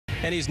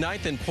And he's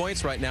 9th in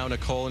points right now,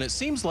 Nicole, and it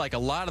seems like a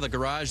lot of the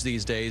garage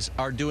these days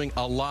are doing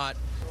a lot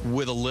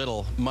with a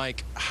little.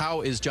 Mike,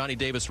 how is Johnny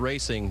Davis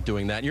Racing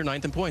doing that? You're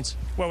 9th in points.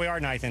 Well, we are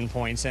 9th in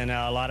points, and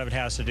a lot of it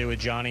has to do with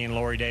Johnny and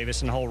Laurie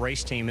Davis and the whole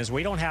race team. Is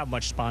we don't have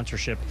much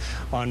sponsorship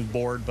on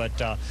board,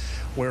 but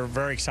we're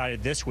very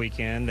excited this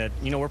weekend that,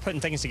 you know, we're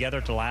putting things together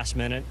at the last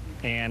minute,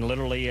 and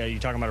literally you're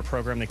talking about a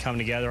program that come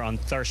together on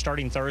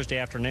starting Thursday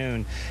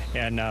afternoon,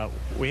 and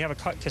we have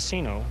a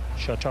casino.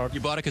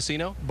 You bought a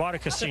casino? Bought a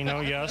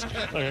casino, yes.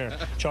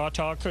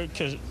 Choctaw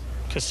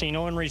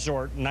Casino and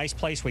Resort. Nice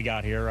place we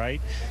got here,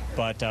 right?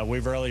 But we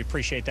really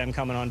appreciate them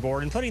coming on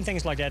board and putting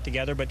things like that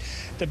together. But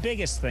the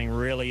biggest thing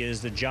really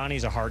is that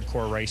Johnny's a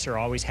hardcore racer,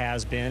 always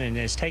has been, and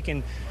has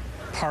taken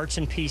parts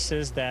and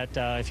pieces that,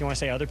 if you want to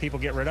say, other people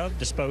get rid of,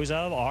 dispose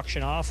of,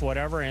 auction off,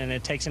 whatever, and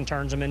it takes and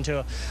turns them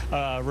into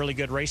a really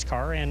good race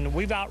car. And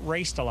we've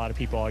outraced a lot of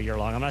people all year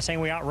long. I'm not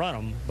saying we outrun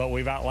them, but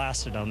we've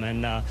outlasted them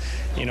and,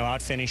 you know,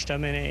 outfinished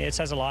them. And it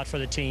says a lot for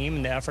the team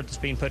and the effort that's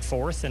being put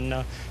forth, and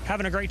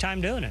having a great time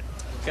doing it.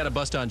 Got to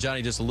bust on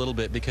Johnny just a little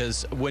bit,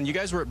 because when you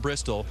guys were at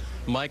Bristol,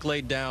 Mike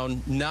laid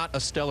down not a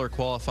stellar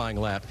qualifying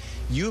lap.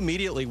 You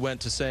immediately went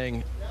to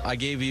saying, I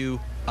gave you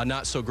a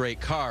not-so-great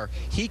car.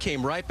 He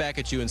came right back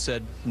at you and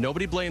said,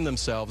 nobody blame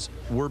themselves.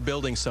 We're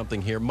building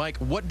something here. Mike,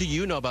 what do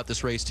you know about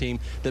this race team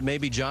that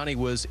maybe Johnny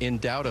was in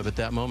doubt of at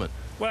that moment?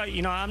 Well,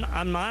 you know,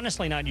 I'm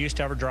honestly not used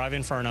to ever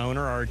driving for an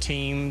owner or a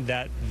team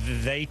that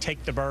they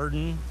take the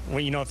burden. Well,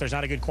 you know, if there's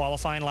not a good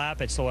qualifying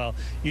lap, it's, well,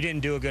 you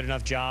didn't do a good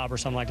enough job or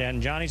something like that.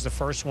 And Johnny's the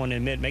first one to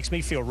admit. It makes me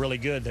feel really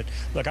good that,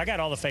 look, I got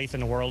all the faith in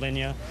the world in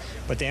you,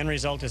 but the end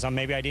result is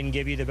maybe I didn't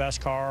give you the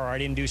best car, or I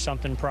didn't do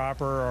something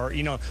proper, or,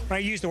 you know, when I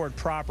use the word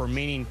proper,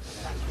 meaning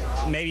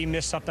maybe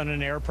miss something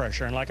in air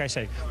pressure. And like I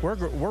say,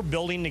 we're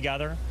building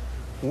together.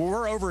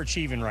 We're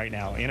overachieving right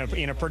now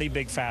in a pretty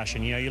big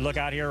fashion. You know, you look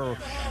out here,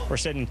 we're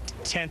sitting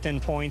 10th in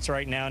points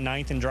right now,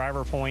 9th in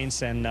driver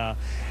points, and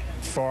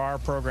for our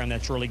program,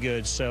 that's really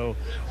good. So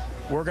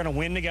we're going to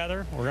win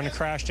together. We're going to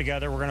crash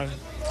together. We're going to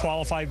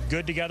qualify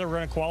good together. We're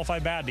going to qualify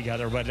bad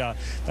together. But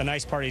the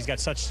nice part, he's got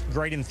such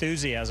great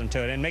enthusiasm to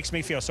it. And it makes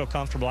me feel so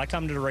comfortable. I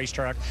come to the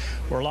racetrack.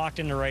 We're locked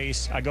in the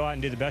race. I go out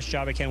and do the best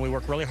job I can. We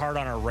work really hard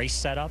on our race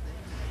setup.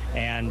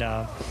 And,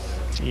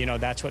 you know,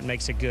 that's what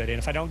makes it good. And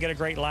if I don't get a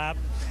great lap,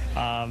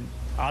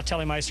 I'll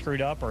tell him I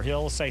screwed up, or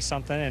he'll say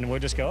something, and we'll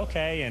just go,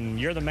 okay, and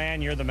you're the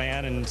man, you're the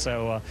man. And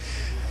so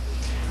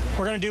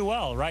we're going to do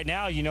well. Right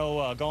now, you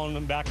know,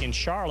 going back in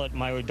Charlotte,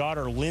 my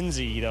daughter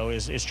Lindsay, though,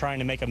 is trying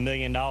to make $1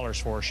 million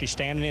for her. She's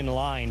standing in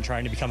line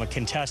trying to become a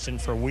contestant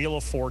for Wheel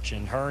of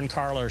Fortune. Her and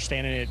Carla are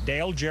standing at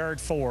Dale Jarrett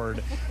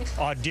Ford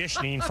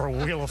auditioning for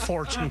Wheel of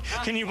Fortune.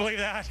 Can you believe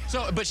that?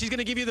 So, but she's going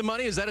to give you the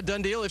money? Is that a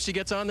done deal if she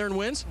gets on there and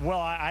wins? Well,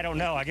 I don't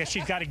know. I guess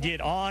she's got to get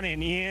on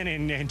and in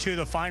and to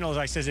the finals.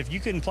 I says, if you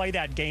can play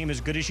that game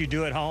as good as you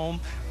do at home,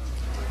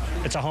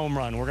 it's a home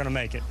run. We're going to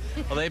make it.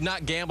 Well, they've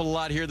not gambled a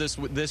lot here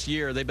this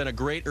year. They've been a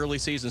great early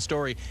season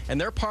story,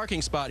 and their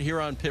parking spot here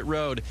on pit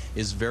road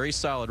is very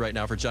solid right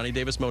now for Johnny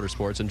Davis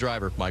Motorsports and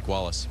driver Mike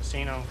Wallace.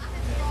 Casino.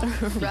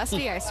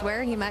 Rusty, I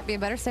swear he might be a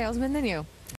better salesman than you.